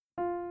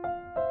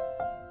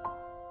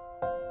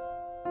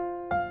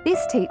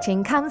This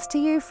teaching comes to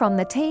you from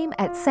the team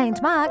at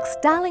St Mark's,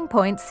 Darling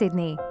Point,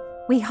 Sydney.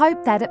 We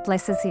hope that it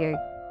blesses you.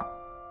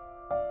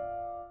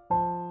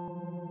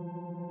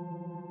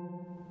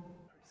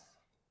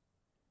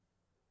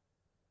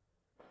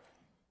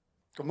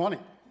 Good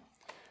morning.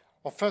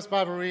 Our first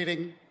Bible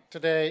reading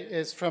today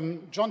is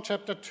from John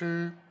chapter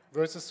 2,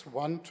 verses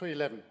 1 to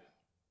 11.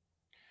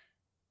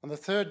 On the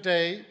third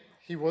day,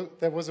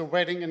 there was a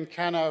wedding in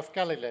Cana of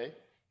Galilee,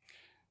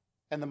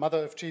 and the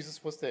mother of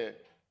Jesus was there.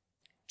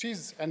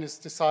 Jesus and his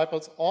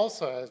disciples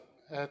also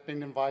had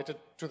been invited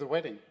to the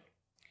wedding.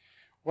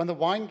 When the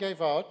wine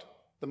gave out,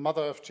 the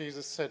mother of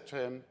Jesus said to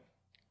him,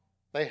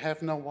 "They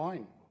have no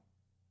wine."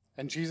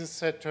 And Jesus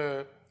said to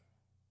her,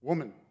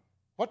 "Woman,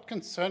 what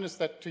concern is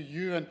that to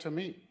you and to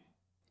me?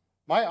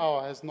 My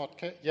hour has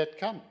not yet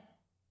come."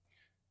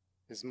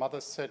 His mother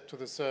said to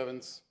the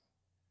servants,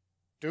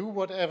 "Do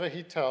whatever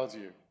he tells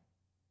you."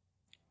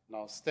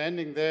 Now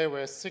standing there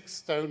were 6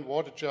 stone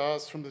water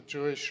jars from the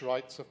Jewish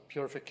rites of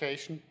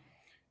purification,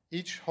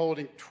 each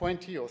holding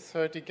 20 or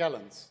 30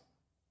 gallons.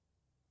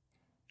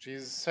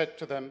 Jesus said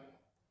to them,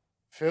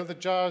 "Fill the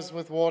jars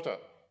with water."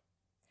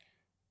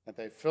 And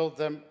they filled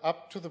them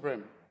up to the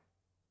brim.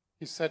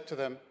 He said to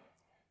them,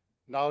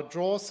 "Now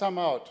draw some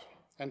out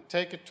and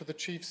take it to the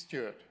chief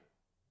steward."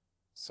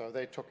 So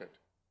they took it.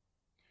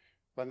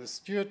 When the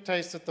steward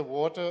tasted the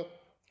water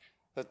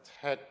that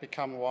had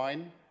become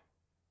wine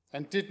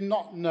and did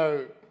not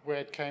know where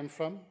it came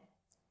from,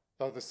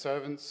 though the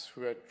servants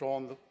who had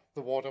drawn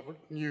the water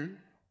knew,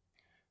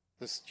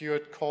 the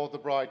steward called the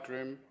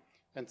bridegroom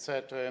and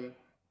said to him,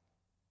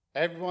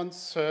 "Everyone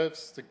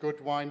serves the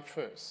good wine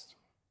first,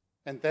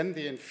 and then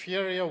the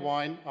inferior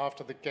wine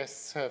after the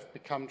guests have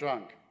become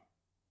drunk.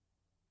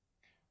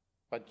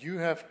 But you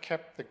have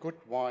kept the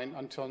good wine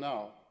until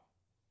now."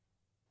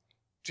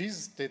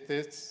 Jesus did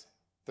this,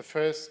 the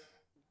first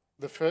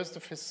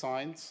of his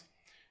signs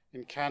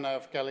in Cana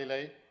of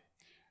Galilee,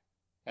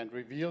 and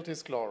revealed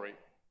his glory,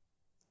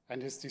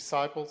 and his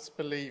disciples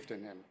believed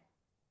in him.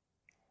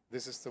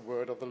 This is the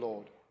word of the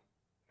Lord.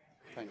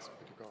 Thanks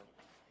be to God.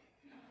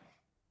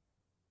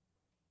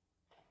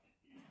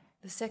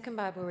 The second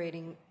Bible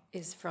reading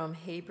is from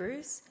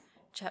Hebrews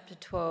chapter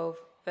 12,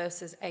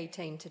 verses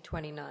 18 to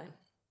 29.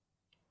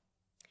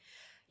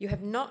 You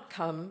have not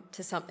come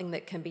to something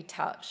that can be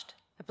touched,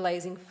 a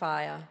blazing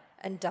fire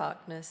and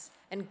darkness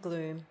and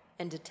gloom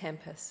and a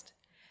tempest,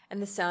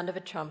 and the sound of a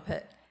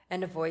trumpet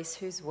and a voice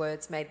whose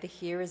words made the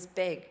hearers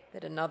beg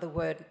that another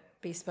word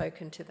be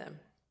spoken to them.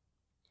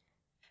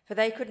 For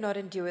they could not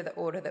endure the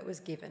order that was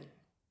given.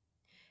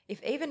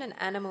 If even an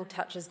animal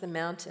touches the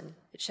mountain,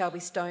 it shall be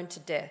stoned to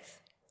death.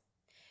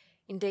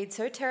 Indeed,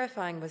 so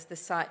terrifying was the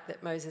sight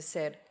that Moses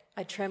said,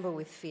 "I tremble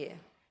with fear."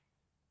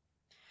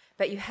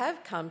 But you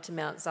have come to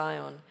Mount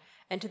Zion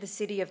and to the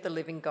city of the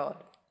living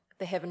God,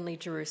 the heavenly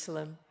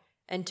Jerusalem,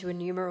 and to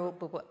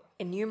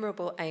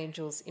innumerable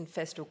angels in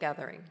festal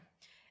gathering,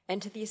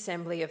 and to the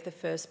assembly of the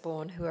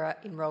firstborn who are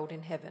enrolled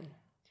in heaven,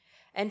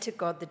 and to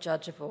God the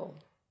judge of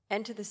all,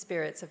 and to the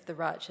spirits of the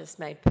righteous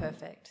made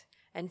perfect,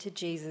 and to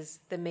Jesus,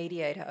 the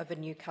mediator of a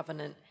new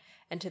covenant,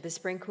 and to the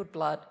sprinkled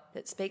blood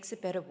that speaks a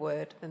better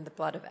word than the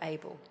blood of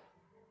Abel.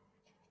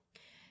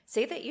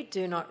 See that you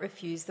do not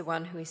refuse the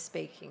one who is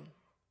speaking.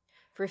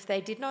 For if they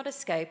did not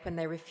escape when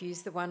they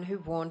refused the one who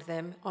warned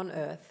them on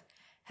earth,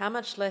 how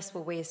much less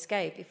will we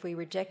escape if we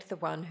reject the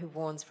one who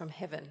warns from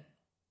heaven?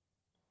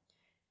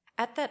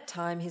 At that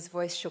time his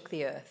voice shook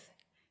the earth,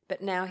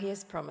 but now he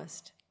has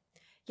promised,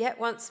 "Yet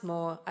once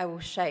more I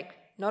will shake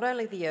not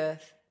only the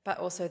earth, but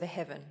also the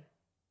heaven."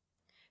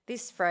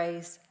 This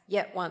phrase,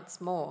 "yet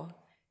once more,"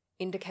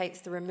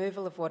 indicates the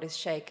removal of what is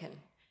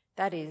shaken,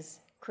 that is,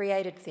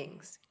 created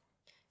things,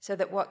 so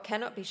that what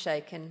cannot be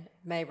shaken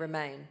may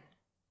remain.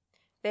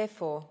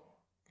 Therefore,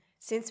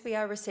 since we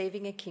are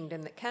receiving a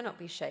kingdom that cannot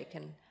be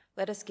shaken,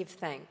 let us give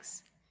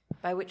thanks,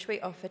 by which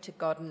we offer to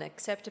God an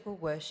acceptable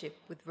worship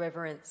with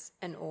reverence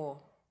and awe.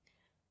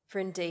 For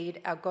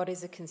indeed, our God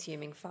is a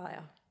consuming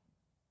fire.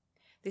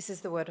 This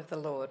is the word of the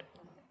Lord.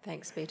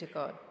 Thanks be to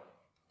God.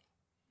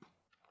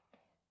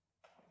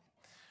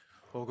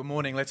 Well, good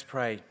morning. Let's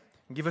pray.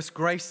 And give us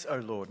grace, O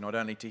Lord, not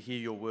only to hear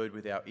your word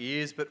with our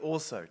ears, but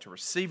also to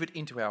receive it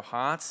into our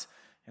hearts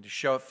and to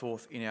show it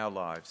forth in our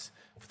lives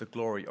for the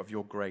glory of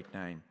your great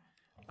name.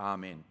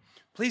 Amen.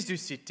 Please do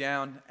sit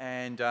down,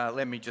 and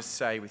let me just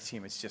say with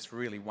Tim, it's just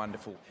really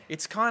wonderful.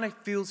 It's kind of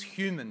feels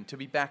human to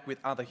be back with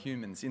other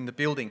humans in the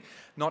building.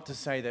 Not to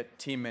say that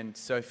Tim and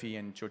Sophie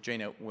and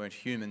Georgina weren't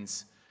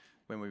humans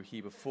when we were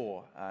here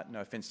before.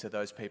 No offence to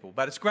those people,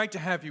 but it's great to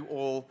have you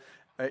all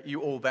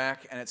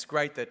back, and it's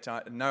great that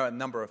a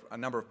number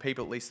of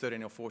people, at least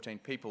 13 or 14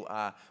 people, or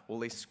at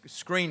least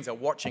screens are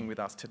watching with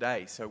us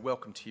today. So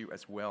welcome to you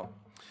as well.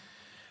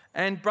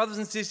 And brothers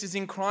and sisters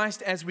in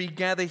Christ, as we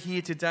gather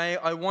here today,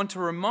 I want to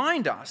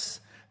remind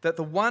us that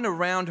the one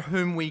around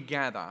whom we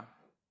gather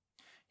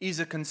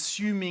is a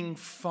consuming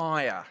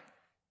fire.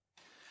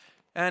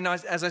 And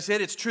as I said,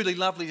 it's truly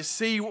lovely to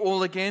see you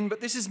all again, but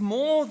this is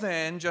more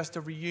than just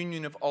a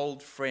reunion of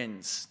old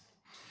friends.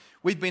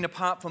 We've been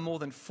apart for more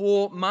than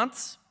 4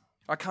 months.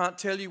 I can't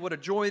tell you what a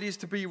joy it is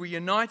to be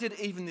reunited,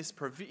 even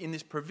in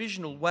this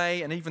provisional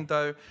way, and even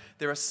though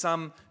there are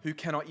some who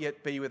cannot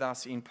yet be with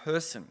us in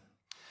person.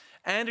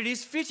 And it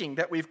is fitting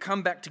that we've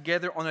come back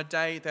together on a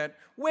day that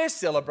we're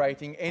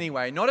celebrating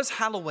anyway, not as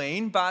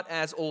Halloween, but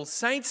as All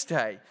Saints'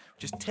 Day,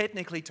 which is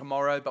technically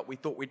tomorrow, but we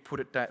thought we'd put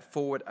it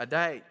forward a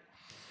day.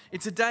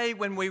 It's a day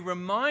when we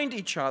remind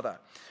each other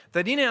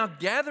that in our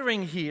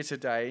gathering here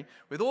today,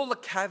 with all the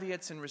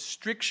caveats and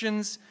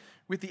restrictions,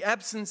 with the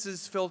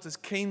absences felt as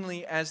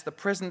keenly as the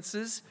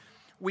presences,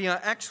 we are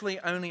actually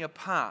only a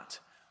part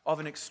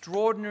of an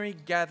extraordinary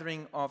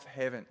gathering of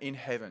heaven in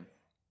heaven.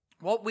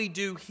 What we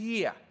do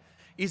here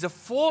is a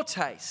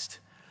foretaste,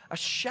 a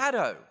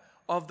shadow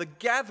of the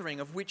gathering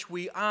of which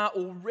we are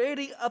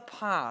already a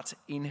part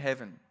in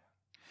heaven.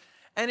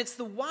 And it's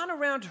the one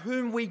around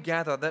whom we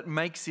gather that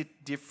makes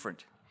it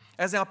different.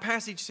 As our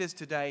passage says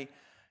today,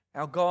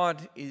 our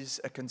God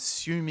is a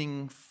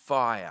consuming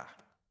fire.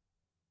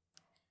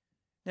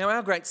 Now,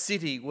 our great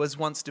city was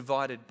once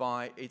divided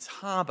by its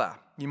harbour.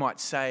 You might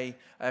say,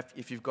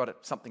 if you've got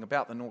something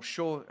about the North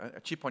Shore, a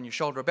chip on your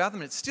shoulder about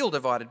them, it's still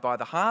divided by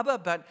the harbour,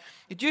 but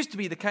it used to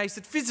be the case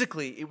that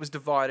physically it was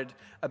divided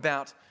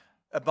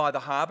by the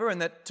harbour,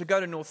 and that to go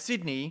to North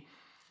Sydney,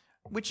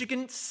 which you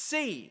can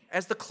see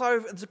as the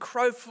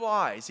crow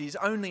flies, is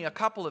only a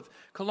couple of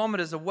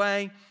kilometres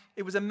away.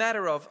 It was a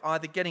matter of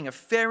either getting a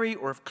ferry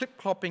or of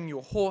clip-clopping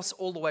your horse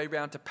all the way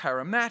round to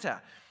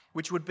Parramatta,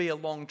 which would be a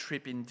long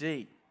trip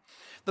indeed.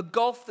 The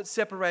gulf that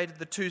separated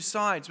the two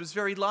sides was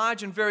very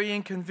large and very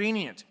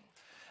inconvenient.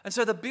 And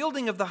so the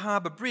building of the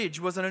harbour bridge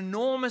was an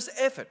enormous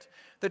effort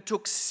that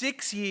took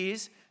 6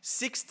 years,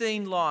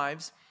 16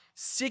 lives,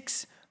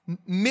 6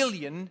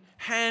 million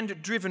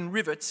hand-driven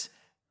rivets,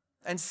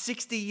 and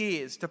 60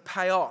 years to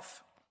pay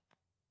off.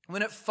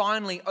 When it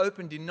finally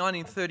opened in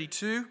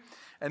 1932,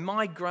 and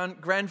my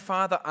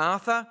grandfather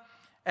Arthur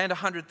and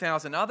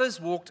 100,000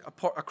 others walked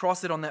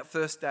across it on that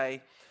first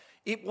day,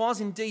 it was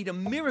indeed a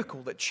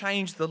miracle that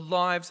changed the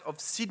lives of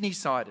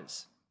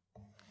Sydney-siders.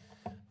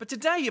 But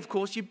today, of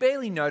course, you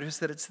barely notice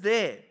that it's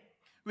there.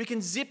 We can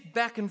zip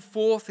back and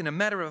forth in a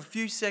matter of a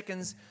few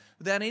seconds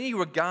without any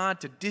regard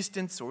to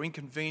distance or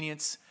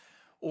inconvenience,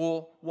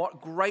 or what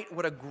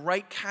a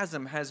great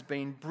chasm has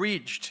been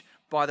bridged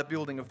by the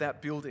building of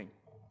that building.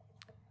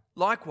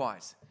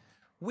 Likewise,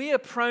 we are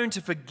prone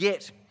to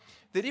forget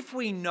that if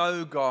we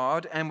know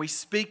God and we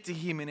speak to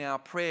Him in our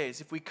prayers,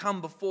 if we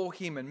come before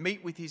Him and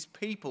meet with His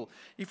people,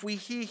 if we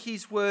hear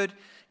His word,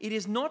 it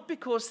is not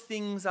because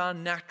things are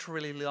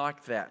naturally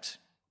like that.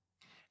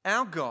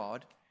 Our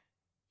God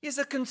is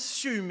a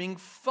consuming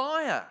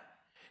fire.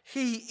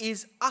 He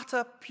is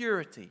utter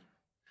purity,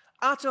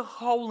 utter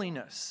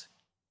holiness.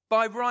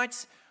 By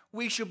rights,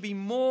 we should be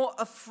more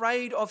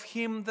afraid of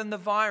Him than the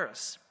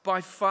virus, by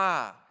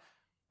far.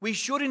 We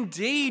should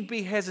indeed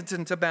be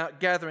hesitant about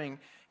gathering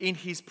in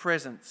His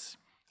presence,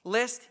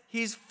 lest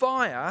His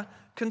fire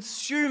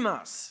consume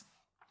us.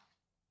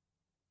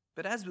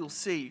 But as we'll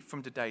see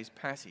from today's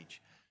passage,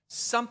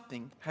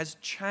 something has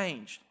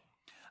changed.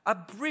 A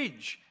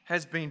bridge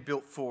has been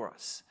built for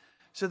us,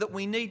 so that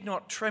we need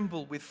not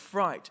tremble with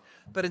fright,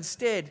 but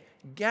instead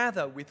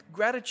gather with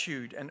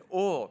gratitude and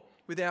awe,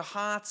 with our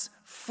hearts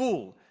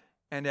full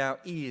and our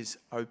ears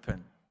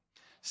open.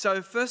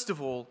 So first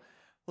of all,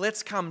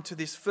 let's come to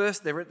this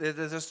first.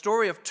 There's a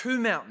story of two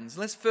mountains.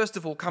 Let's first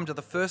of all come to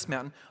the first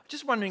mountain. I'm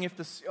just wondering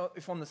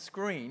if on the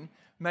screen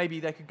maybe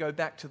they could go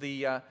back to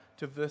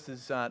to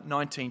verses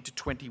 19 to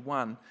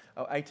 21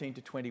 or 18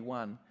 to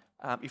 21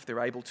 if they're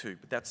able to.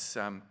 But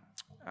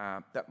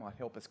that might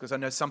help us, because I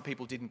know some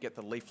people didn't get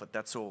the leaflet.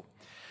 That's all.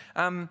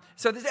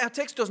 So our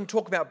text doesn't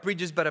talk about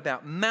bridges, but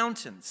about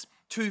mountains.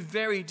 Two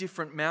very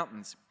different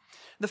mountains.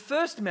 The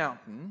first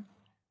mountain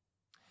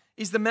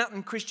is the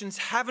mountain Christians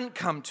haven't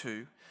come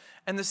to,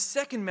 and the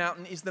second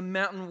mountain is the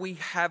mountain we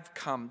have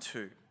come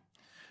to.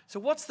 So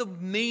what's the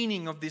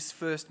meaning of this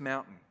first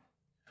mountain?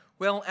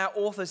 Well, our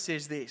author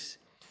says this: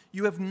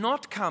 you have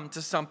not come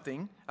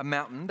to a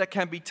mountain that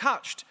can be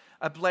touched,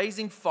 a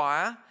blazing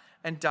fire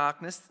and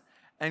darkness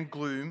and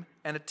gloom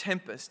and a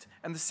tempest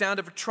and the sound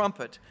of a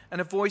trumpet and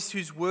a voice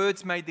whose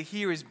words made the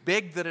hearers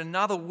beg that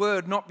another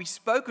word not be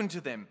spoken to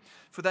them,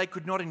 for they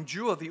could not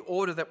endure the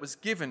order that was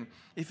given.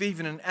 If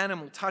even an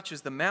animal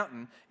touches the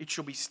mountain, it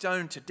shall be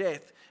stoned to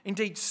death.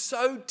 Indeed,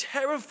 so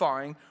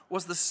terrifying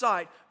was the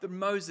sight that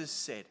Moses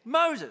said,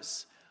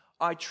 "Moses,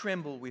 I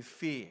tremble with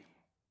fear."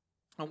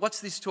 Now, what's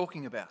this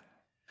talking about?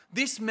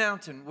 This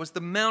mountain was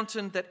the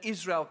mountain that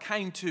Israel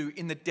came to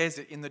in the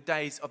desert in the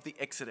days of the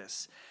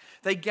Exodus.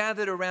 They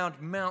gathered around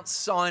Mount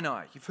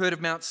Sinai. You've heard of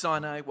Mount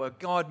Sinai, where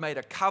God made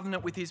a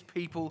covenant with His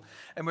people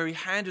and where He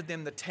handed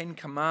them the 10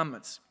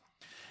 Commandments.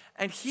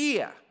 And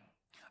here,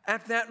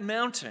 at that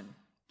mountain,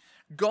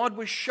 God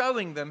was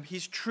showing them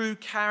His true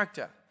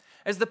character.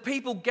 As the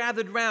people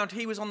gathered round,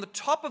 He was on the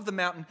top of the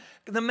mountain.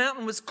 The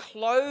mountain was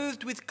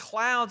clothed with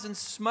clouds and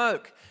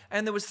smoke,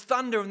 and there was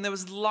thunder and there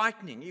was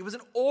lightning. It was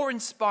an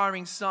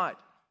awe-inspiring sight.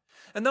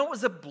 And though it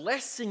was a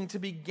blessing to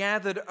be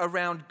gathered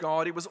around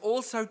God, it was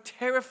also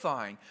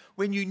terrifying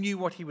when you knew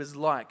what He was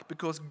like,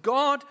 because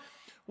God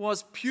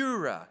was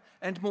purer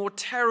and more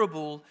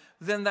terrible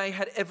than they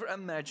had ever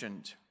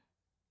imagined.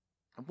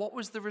 And what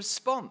was the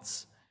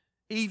response,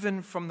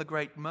 even from the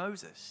great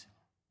Moses?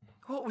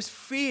 What was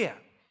fear?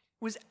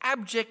 It was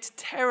abject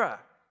terror.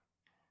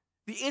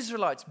 The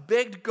Israelites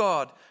begged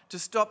God to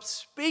stop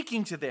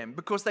speaking to them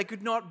because they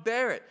could not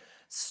bear it.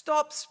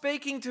 Stop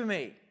speaking to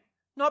me.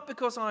 Not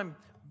because I'm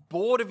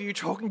bored of you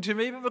talking to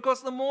me, but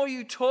because the more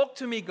you talk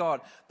to me,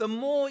 God, the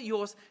more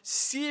your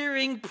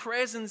searing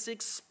presence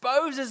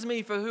exposes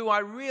me for who I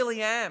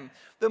really am.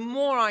 The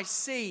more I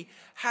see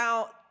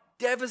how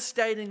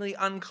devastatingly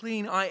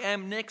unclean I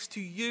am next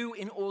to you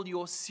in all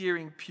your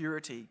searing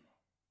purity.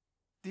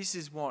 This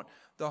is what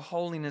the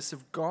holiness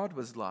of God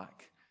was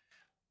like.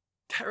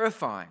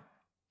 Terrifying,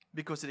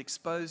 because it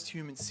exposed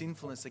human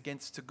sinfulness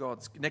next to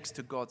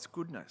God's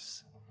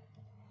goodness.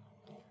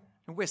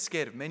 And we're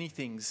scared of many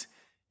things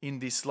in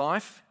this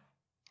life.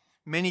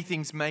 Many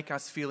things make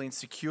us feel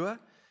insecure.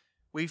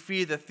 We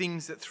fear the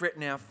things that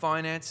threaten our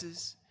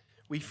finances.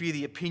 We fear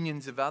the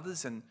opinions of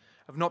others and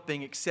of not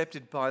being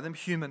accepted by them,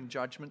 human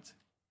judgment.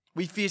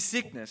 We fear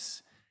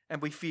sickness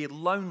and we fear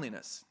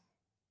loneliness.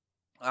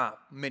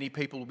 Many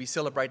people will be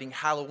celebrating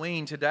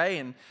Halloween today,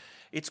 and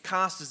it's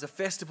cast as a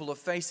festival of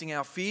facing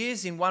our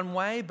fears in one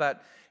way,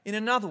 but in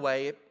another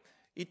way,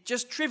 it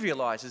just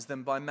trivializes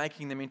them by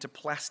making them into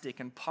plastic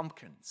and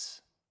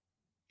pumpkins.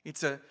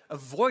 It's an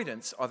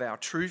avoidance of our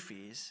true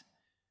fears.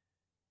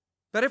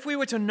 But if we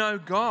were to know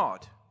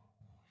God,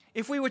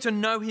 if we were to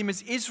know him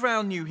as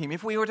Israel knew him,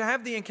 if we were to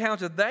have the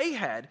encounter they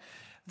had,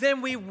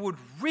 then we would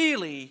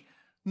really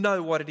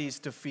know what it is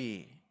to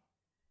fear.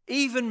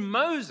 Even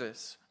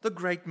Moses, the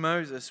great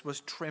Moses,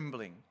 was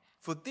trembling,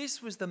 for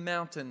this was the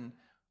mountain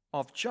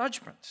of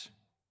judgment.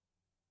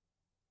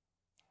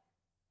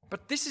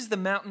 But this is the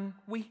mountain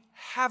we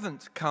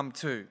haven't come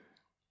to.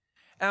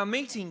 Our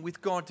meeting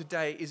with God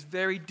today is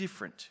very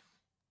different.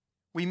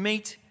 We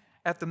meet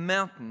at the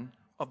mountain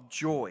of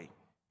joy.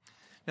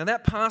 Now,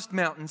 that past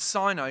mountain,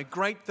 Sinai,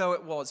 great though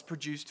it was,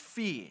 produced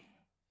fear.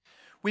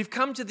 We've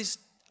come to this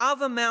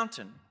other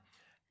mountain.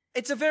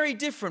 It's a very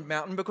different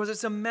mountain because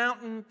it's a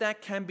mountain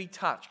that can be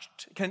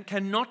touched,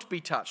 cannot be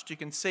touched. You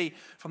can see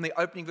from the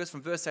opening verse,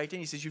 from verse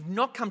 18, he says, you've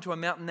not come to a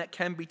mountain that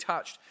can be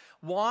touched.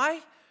 Why?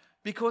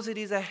 Because it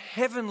is a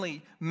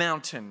heavenly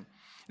mountain.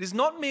 It is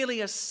not merely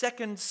a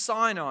second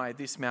Sinai,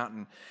 this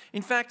mountain.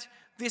 In fact,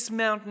 this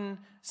mountain,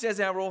 says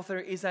our author,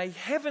 is a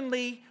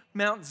heavenly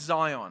Mount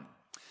Zion.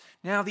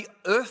 Now, the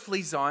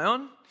earthly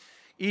Zion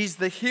is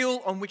the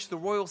hill on which the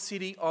royal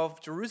city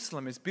of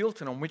Jerusalem is built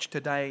and on which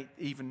today,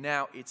 even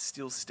now, it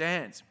still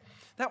stands.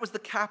 That was the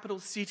capital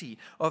city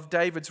of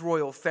David's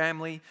royal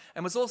family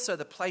and was also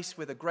the place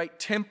where the great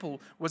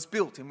temple was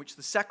built in which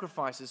the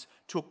sacrifices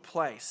took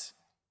place.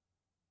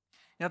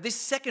 Now, this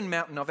second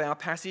mountain of our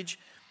passage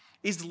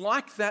is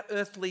like that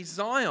earthly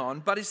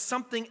Zion, but is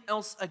something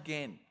else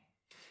again.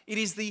 It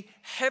is the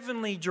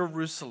heavenly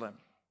Jerusalem.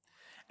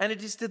 And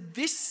it is to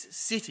this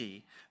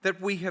city that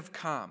we have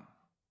come.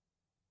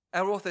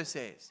 Our author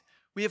says,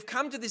 we have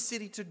come to this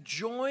city to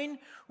join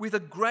with a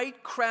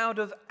great crowd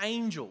of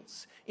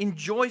angels in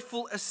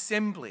joyful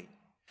assembly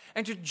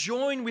and to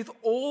join with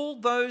all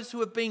those who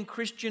have been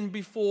Christian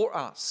before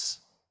us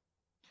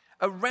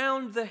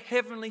around the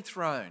heavenly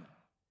throne.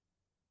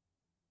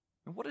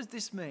 And what does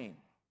this mean?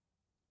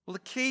 Well, the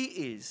key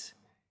is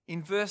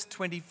in verse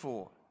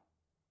 24.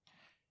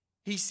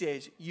 He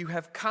says, you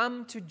have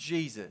come to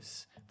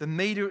Jesus, the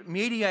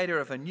mediator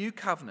of a new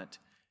covenant,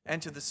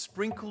 and to the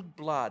sprinkled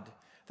blood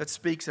that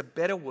speaks a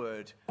better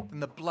word than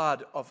the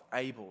blood of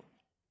Abel.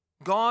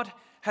 God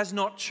has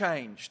not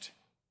changed.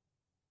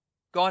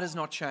 God has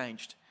not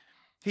changed.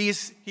 He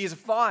is a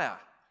fire.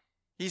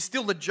 He is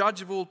still the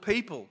judge of all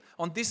people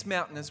on this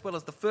mountain as well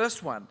as the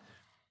first one.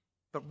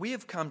 But we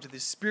have come to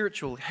this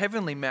spiritual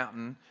heavenly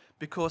mountain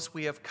because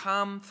we have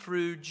come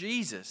through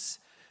Jesus,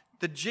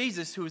 the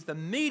Jesus who is the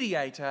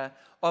mediator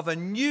of a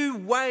new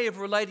way of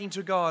relating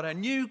to God, a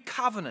new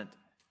covenant.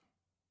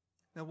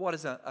 Now, what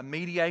is a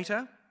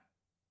mediator?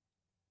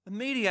 A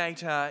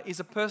mediator is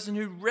a person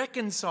who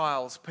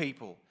reconciles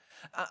people.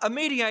 A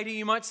mediator,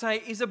 you might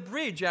say, is a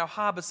bridge, our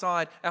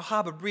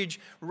harbour bridge,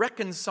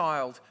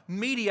 reconciled,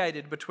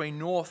 mediated between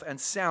north and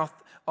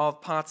south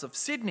of parts of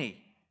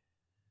Sydney.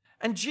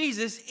 And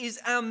Jesus is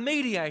our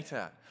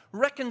mediator,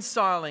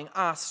 reconciling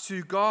us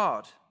to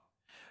God,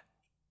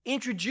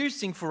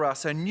 introducing for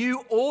us a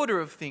new order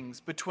of things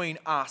between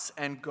us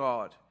and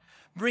God,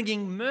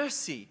 bringing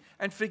mercy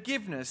and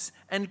forgiveness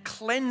and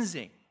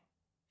cleansing.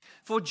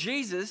 For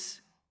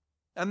Jesus,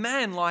 a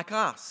man like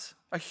us,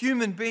 a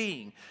human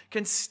being,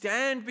 can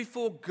stand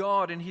before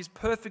God in his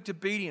perfect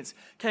obedience,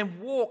 can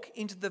walk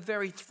into the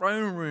very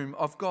throne room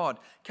of God,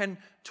 can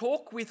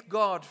talk with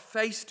God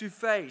face to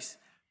face,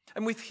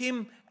 and with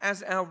him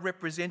as our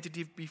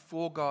representative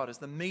before God, as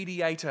the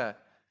mediator,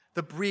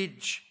 the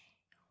bridge,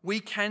 we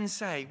can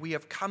say we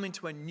have come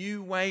into a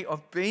new way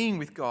of being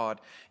with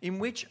God in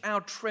which our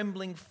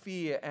trembling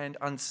fear and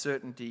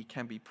uncertainty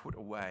can be put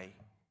away.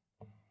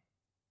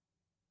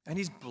 And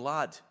his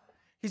blood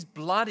His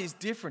blood is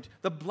different.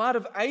 The blood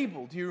of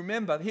Abel, do you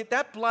remember?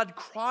 That blood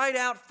cried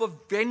out for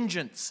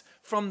vengeance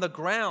from the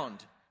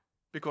ground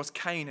because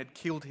Cain had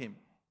killed him.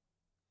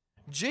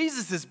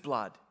 Jesus'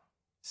 blood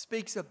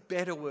speaks a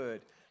better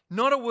word.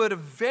 Not a word of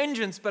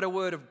vengeance, but a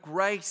word of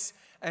grace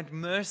and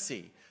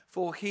mercy.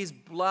 For his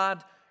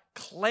blood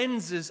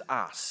cleanses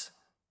us.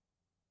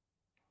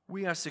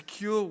 We are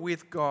secure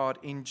with God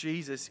in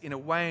Jesus in a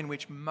way in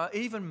which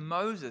even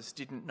Moses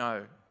didn't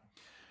know.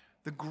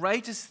 The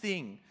greatest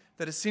thing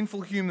that a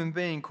sinful human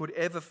being could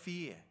ever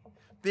fear,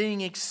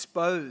 being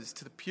exposed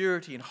to the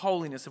purity and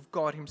holiness of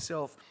God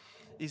himself,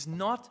 is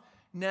not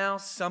now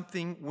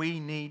something we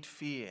need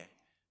fear,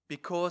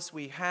 because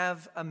we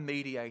have a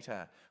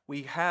mediator.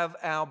 We have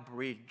our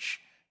bridge,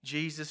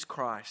 Jesus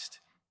Christ.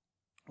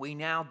 We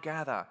now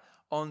gather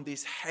on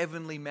this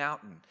heavenly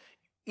mountain,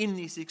 in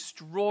this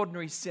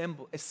extraordinary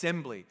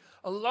assembly,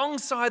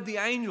 alongside the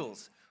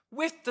angels,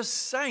 with the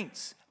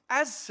saints,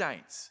 as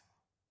saints,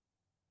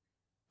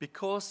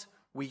 because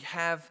we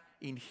have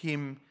in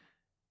him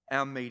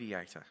our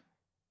mediator.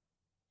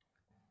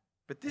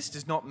 But this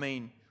does not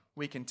mean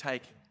we can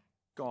take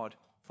God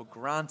for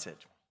granted.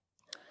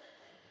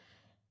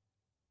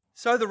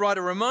 So the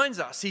writer reminds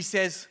us, he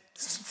says,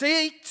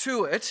 "See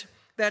to it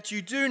that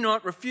you do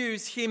not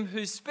refuse him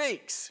who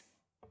speaks."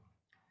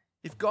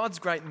 If God's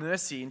great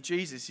mercy in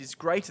Jesus is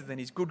greater than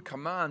his good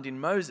command in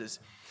Moses,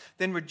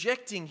 then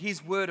rejecting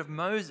his word of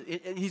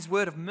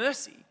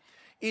mercy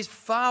is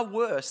far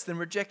worse than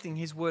rejecting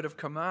his word of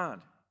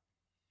command.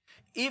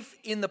 If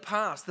in the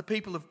past the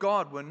people of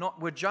God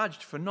were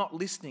judged for not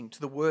listening to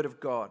the word of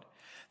God,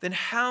 then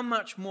how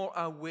much more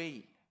are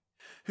we,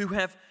 who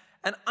have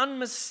an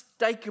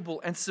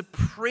unmistakable and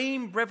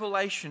supreme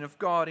revelation of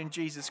God in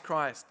Jesus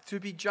Christ, to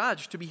be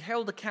judged, to be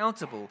held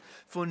accountable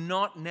for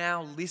not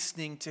now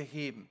listening to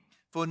him,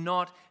 for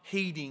not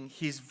heeding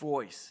his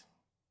voice.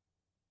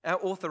 Our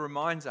author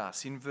reminds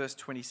us in verse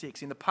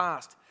 26, in the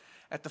past,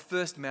 at the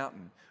first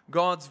mountain,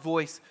 God's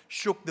voice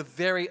shook the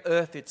very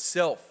earth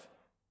itself.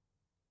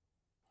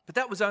 But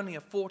that was only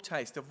a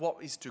foretaste of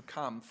what is to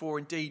come, for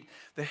indeed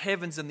the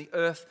heavens and the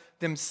earth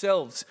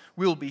themselves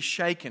will be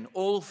shaken.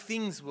 All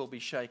things will be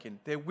shaken.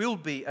 There will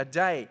be a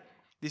day,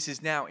 this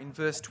is now in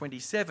verse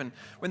 27,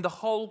 when the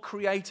whole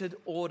created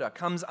order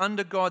comes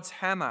under God's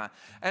hammer,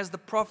 as the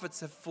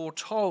prophets have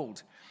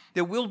foretold.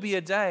 There will be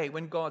a day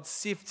when God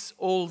sifts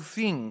all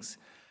things,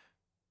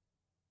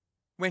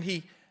 when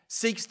he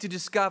seeks to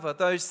discover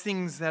those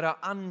things that are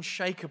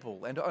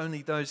unshakable, and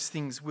only those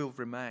things will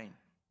remain.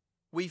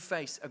 We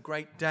face a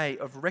great day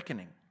of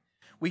reckoning.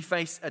 We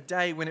face a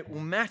day when it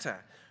will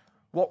matter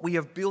what we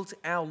have built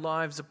our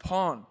lives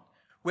upon,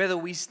 whether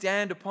we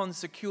stand upon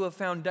secure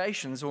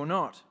foundations or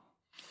not.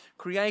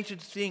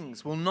 Created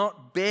things will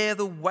not bear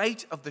the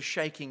weight of the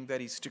shaking that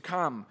is to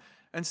come,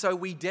 and so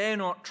we dare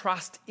not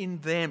trust in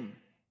them.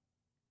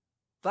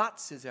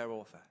 But, says our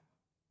author,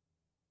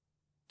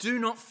 do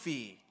not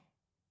fear,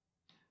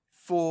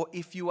 for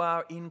if you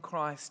are in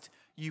Christ,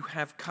 you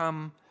have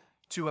come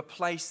to a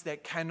place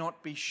that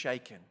cannot be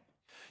shaken.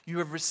 You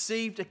have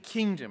received a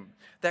kingdom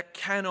that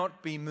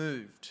cannot be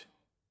moved.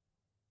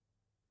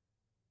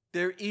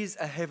 There is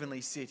a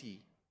heavenly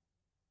city.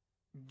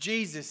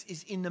 Jesus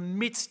is in the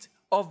midst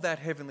of that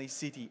heavenly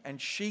city,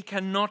 and she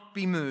cannot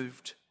be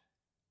moved.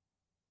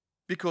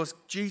 Because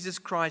Jesus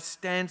Christ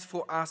stands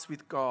for us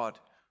with God,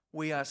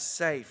 we are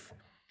safe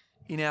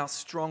in our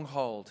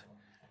stronghold,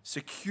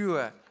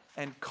 secure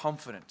and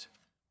confident.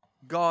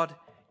 God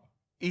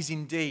is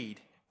indeed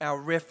our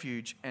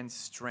refuge and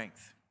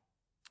strength.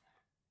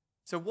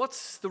 So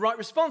what's the right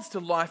response to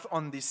life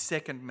on this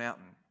second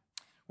mountain?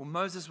 Well,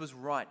 Moses was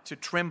right to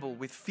tremble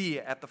with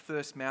fear at the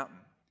first mountain.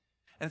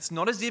 And it's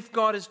not as if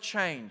God has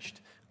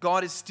changed.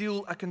 God is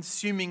still a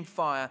consuming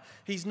fire.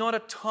 He's not a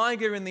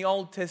tiger in the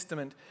Old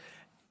Testament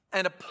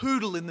and a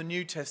poodle in the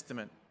New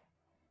Testament.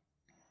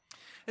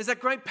 There's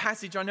that great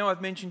passage, I know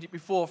I've mentioned it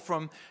before,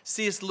 from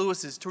C.S.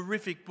 Lewis's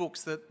terrific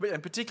books,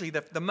 and particularly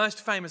the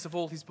most famous of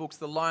all his books,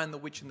 The Lion, the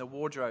Witch and the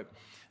Wardrobe.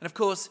 And of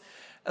course,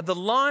 the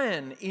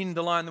lion in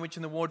The Lion, the Witch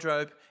and the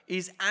Wardrobe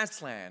is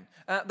Aslan,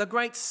 the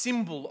great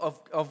symbol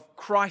of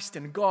Christ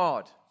and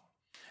God.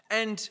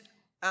 And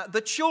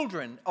the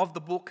children of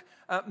the book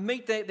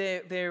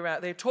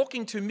they're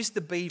talking to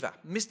Mr. Beaver.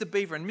 And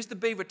Mr.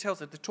 Beaver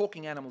tells us, the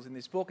talking animals in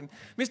this book, and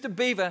Mr.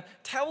 Beaver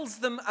tells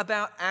them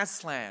about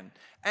Aslan.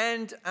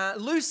 And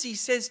Lucy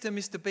says to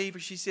Mr. Beaver,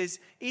 she says,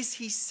 is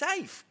he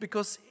safe?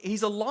 Because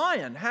he's a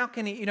lion. How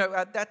can he,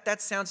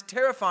 that sounds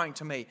terrifying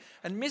to me.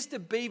 And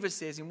Mr. Beaver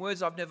says, in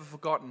words I've never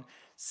forgotten,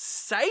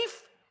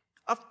 safe?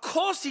 Of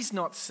course he's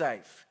not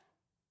safe.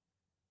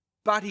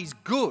 But he's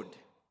good.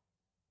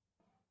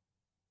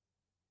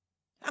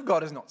 Our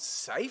God is not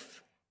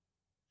safe.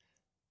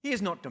 He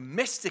is not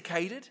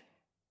domesticated.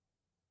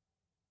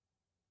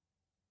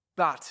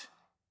 But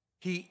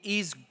he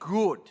is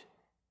good.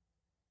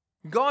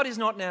 God is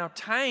not now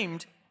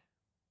tamed,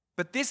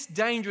 but this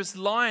dangerous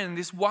lion,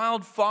 this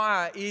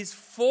wildfire is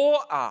for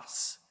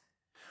us.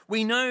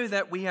 We know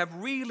that we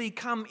have really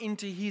come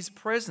into his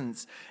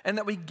presence and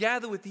that we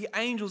gather with the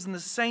angels and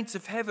the saints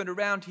of heaven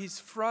around his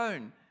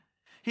throne.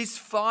 His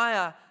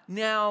fire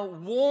now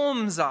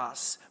warms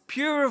us,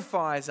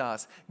 purifies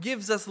us,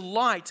 gives us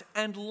light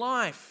and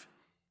life.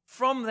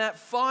 From that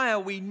fire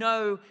we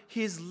know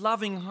his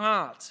loving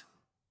heart.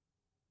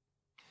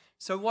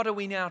 So what are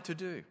we now to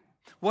do?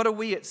 What are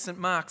we at St.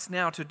 Mark's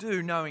now to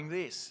do knowing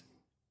this?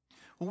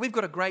 Well, we've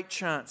got a great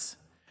chance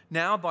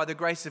now, by the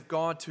grace of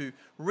God, to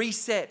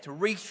reset, to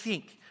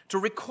rethink, to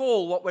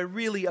recall what we're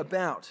really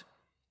about.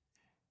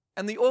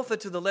 And the author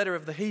to the letter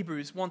of the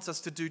Hebrews wants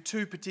us to do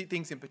two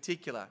things in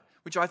particular,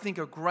 which I think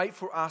are great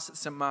for us at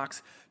St.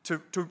 Mark's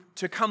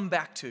to come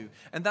back to.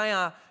 And they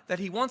are that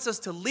he wants us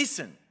to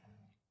listen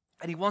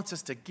and he wants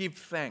us to give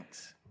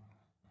thanks.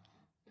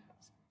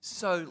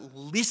 So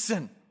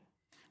listen.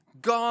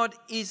 God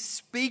is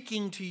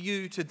speaking to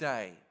you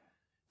today.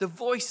 The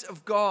voice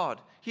of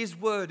God, his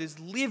word, is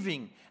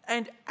living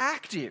and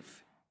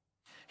active.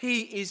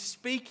 He is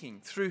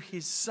speaking through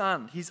his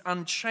Son, his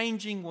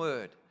unchanging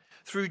word,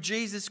 through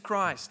Jesus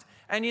Christ,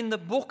 and in the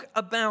book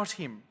about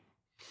him.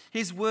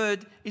 His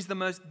word is the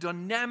most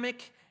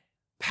dynamic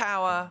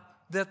power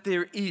that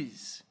there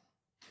is.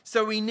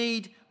 So we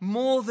need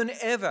more than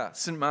ever,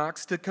 St.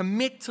 Mark's, to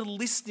commit to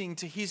listening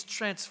to his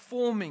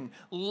transforming,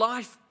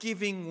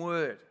 life-giving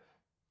word.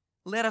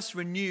 Let us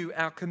renew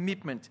our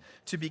commitment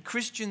to be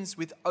Christians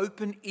with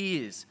open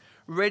ears,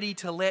 ready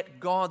to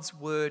let God's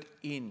word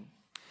in.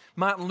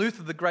 Martin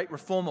Luther, the great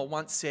reformer,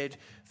 once said,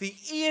 "The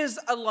ears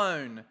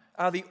alone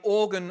are the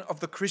organ of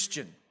the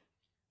Christian."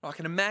 I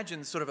can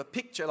imagine sort of a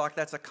picture like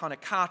that's a kind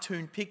of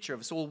cartoon picture of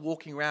us all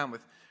walking around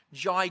with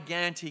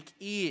gigantic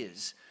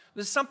ears.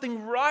 There's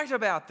something right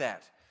about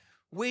that.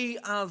 We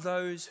are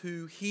those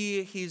who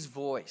hear his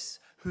voice,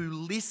 who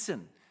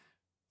listen.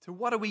 So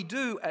what do we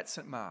do at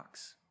St.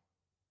 Mark's?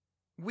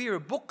 We're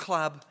a book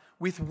club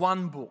with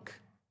one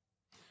book.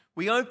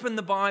 We open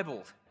the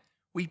Bible,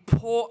 we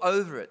pore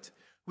over it,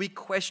 we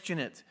question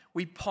it,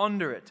 we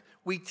ponder it,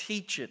 we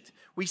teach it,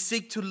 we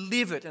seek to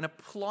live it and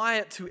apply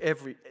it to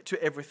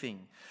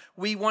everything.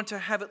 We want to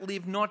have it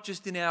live not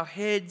just in our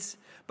heads,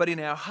 but in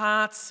our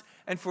hearts,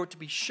 and for it to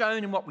be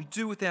shown in what we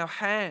do with our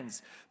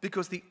hands,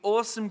 because the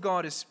awesome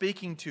God is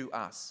speaking to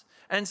us.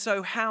 And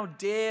so how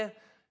dare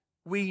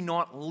we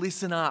not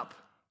listen up?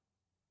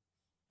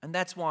 And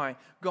that's why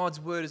God's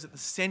word is at the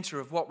center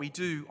of what we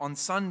do on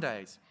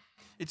Sundays.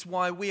 It's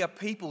why we are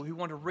people who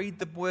want to read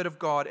the word of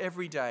God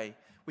every day.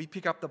 We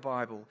pick up the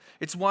Bible.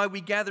 It's why we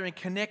gather in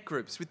connect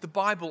groups with the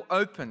Bible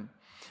open.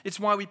 It's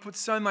why we put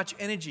so much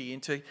energy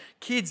into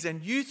kids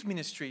and youth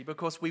ministry,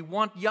 because we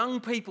want young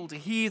people to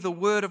hear the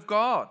word of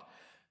God.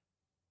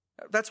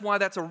 That's why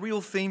that's a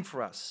real theme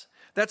for us.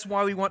 That's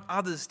why we want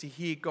others to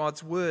hear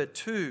God's word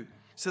too,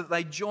 so that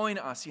they join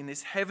us in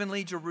this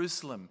heavenly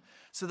Jerusalem,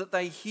 so that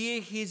they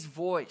hear his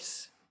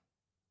voice.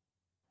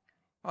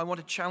 I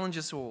want to challenge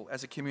us all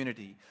as a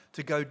community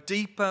to go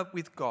deeper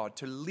with God,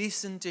 to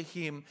listen to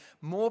him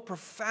more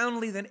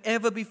profoundly than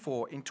ever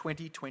before in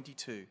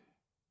 2022.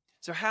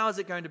 So how is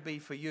it going to be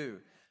for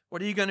you?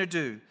 What are you going to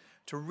do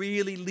to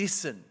really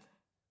listen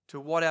to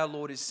what our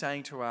Lord is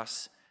saying to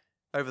us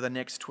over the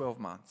next 12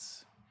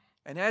 months?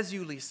 And as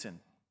you listen,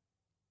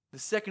 the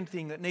second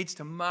thing that needs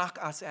to mark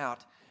us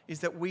out is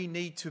that we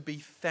need to be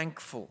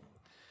thankful.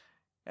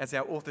 As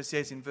our author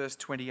says in verse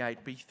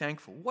 28, be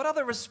thankful. What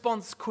other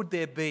response could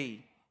there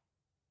be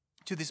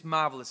to this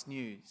marvelous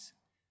news?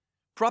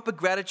 Proper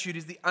gratitude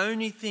is the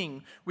only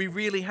thing we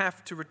really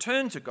have to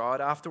return to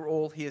God after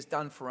all he has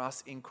done for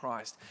us in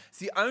Christ. It's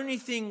the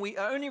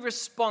only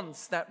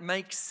response that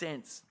makes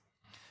sense.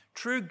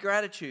 True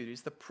gratitude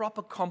is the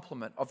proper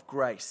complement of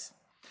grace.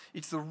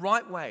 It's the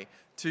right way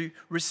to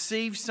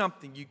receive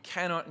something you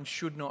cannot and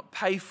should not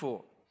pay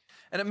for.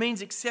 And it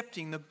means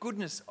accepting the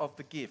goodness of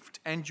the gift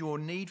and your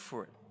need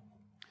for it.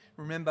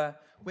 Remember,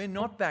 we're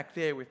not back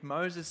there with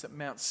Moses at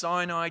Mount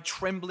Sinai,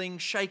 trembling,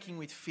 shaking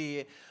with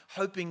fear,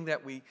 hoping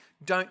that we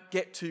don't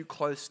get too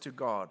close to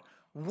God.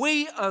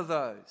 We are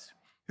those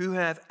who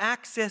have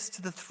access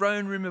to the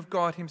throne room of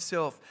God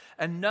himself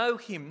and know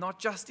him not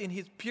just in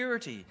his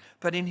purity,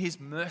 but in his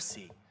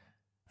mercy.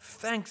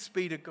 Thanks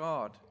be to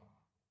God.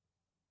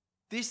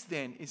 This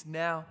then is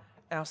now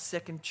our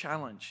second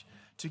challenge,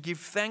 to give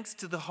thanks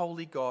to the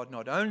holy God,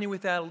 not only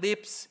with our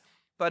lips,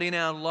 but in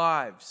our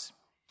lives.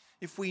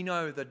 If we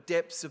know the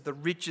depths of the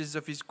riches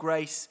of his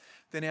grace,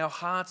 then our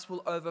hearts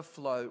will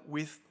overflow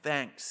with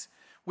thanks.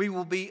 We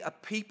will be a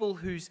people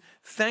whose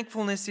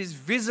thankfulness is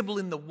visible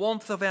in the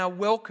warmth of our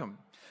welcome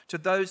to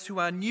those who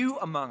are new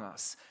among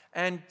us,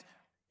 and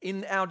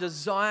in our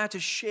desire to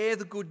share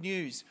the good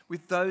news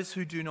with those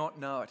who do not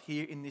know it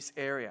here in this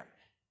area.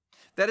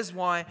 That is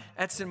why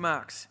at St.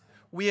 Mark's,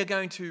 we are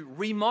going to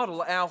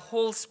remodel our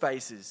hall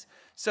spaces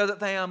so that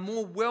they are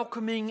more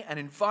welcoming and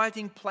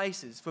inviting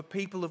places for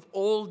people of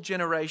all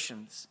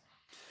generations.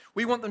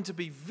 We want them to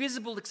be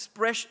visible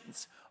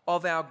expressions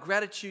of our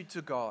gratitude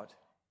to God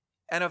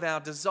and of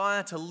our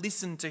desire to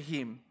listen to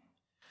him.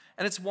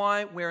 And it's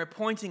why we're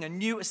appointing a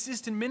new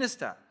assistant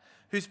minister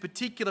whose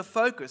particular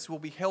focus will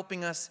be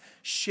helping us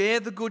share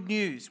the good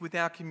news with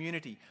our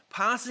community,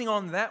 passing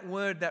on that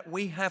word that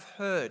we have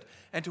heard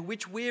and to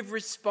which we have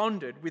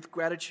responded with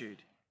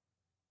gratitude.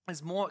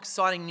 There's more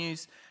exciting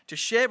news to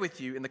share with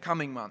you in the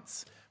coming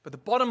months, but the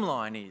bottom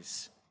line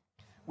is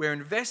we're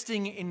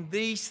investing in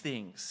these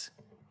things.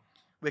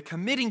 We're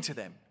committing to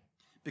them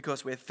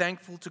because we're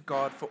thankful to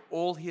God for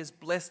all He has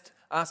blessed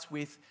us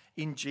with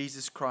in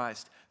Jesus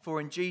Christ. For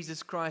in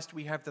Jesus Christ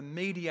we have the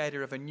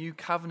mediator of a new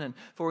covenant.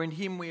 For in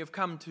Him we have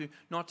come to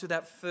not to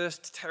that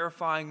first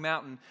terrifying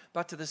mountain,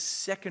 but to the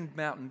second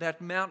mountain,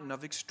 that mountain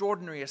of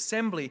extraordinary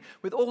assembly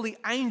with all the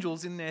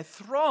angels in their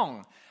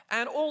throng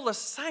and all the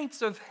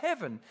saints of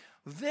heaven.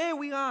 There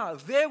we are,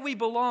 there we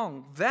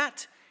belong.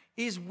 That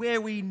is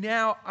where we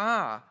now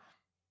are.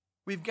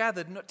 We've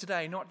gathered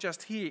today, not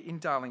just here in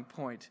Darling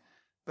Point,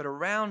 but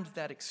around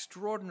that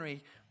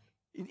extraordinary,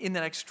 in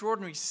that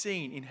extraordinary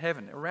scene in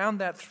heaven, around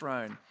that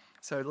throne.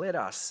 So let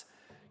us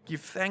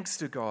give thanks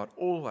to God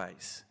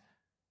always,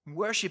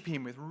 worship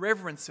Him with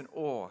reverence and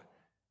awe,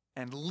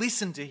 and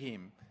listen to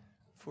Him,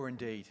 for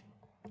indeed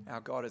our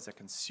God is a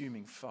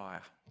consuming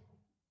fire.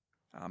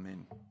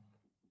 Amen.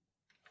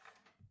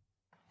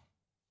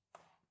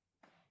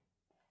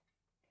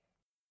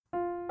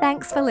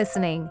 Thanks for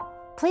listening.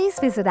 Please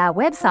visit our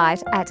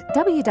website at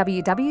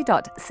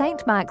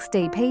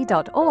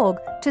www.stmarksdp.org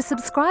to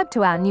subscribe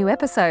to our new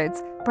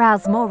episodes,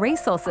 browse more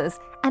resources,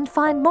 and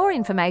find more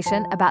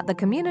information about the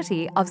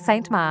community of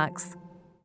St. Mark's.